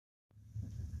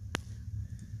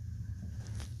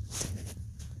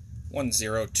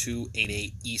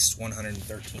10288 East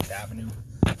 113th Avenue.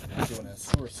 I'm doing a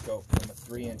sewer scope from a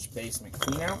 3-inch basement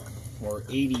cleanout. We're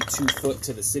 82 foot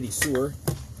to the city sewer.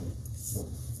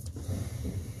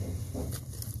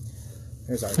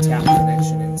 There's our tap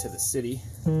connection into the city.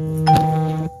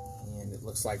 And it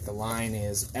looks like the line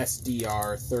is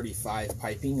SDR 35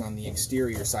 piping on the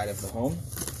exterior side of the home.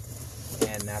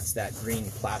 And that's that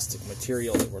green plastic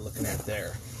material that we're looking at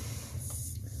there.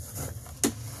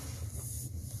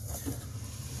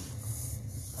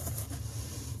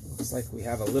 Looks like we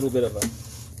have a little bit of a,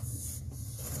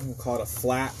 we'll call it a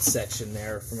flat section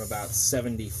there from about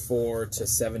 74 to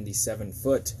 77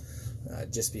 foot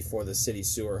just before the city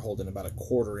sewer, holding about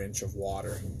 1/4 inch of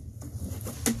water.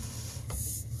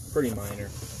 Pretty minor.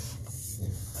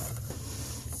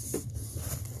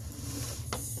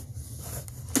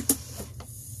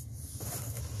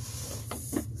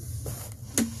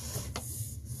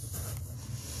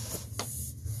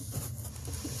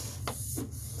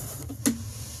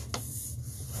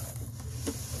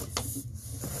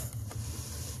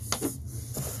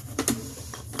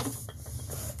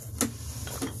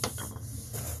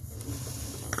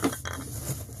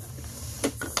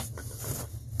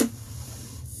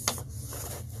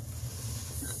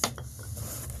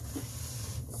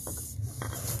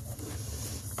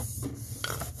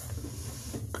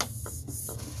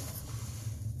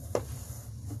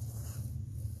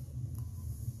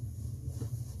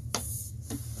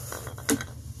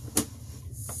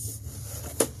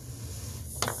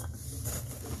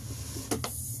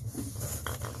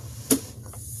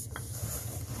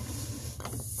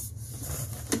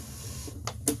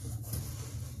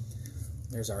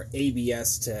 There's our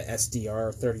ABS to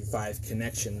SDR 35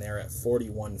 connection there at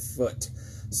 41 foot.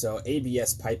 So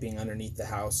ABS piping underneath the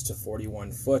house to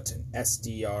 41 foot and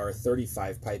SDR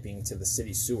 35 piping to the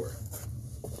city sewer.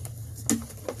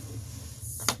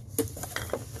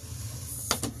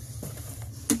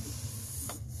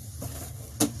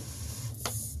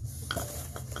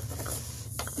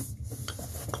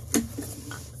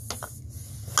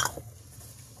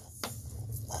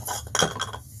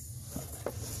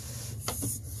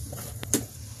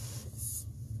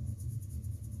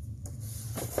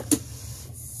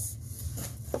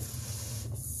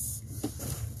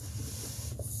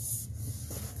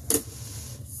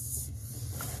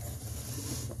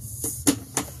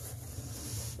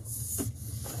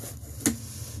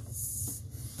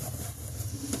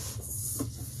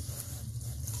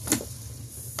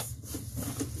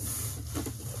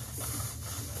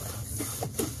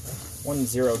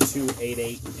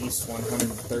 (10288) East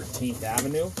 113th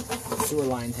Avenue. The sewer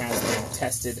line has been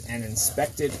tested and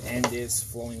inspected and is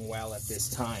flowing well at this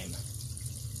time.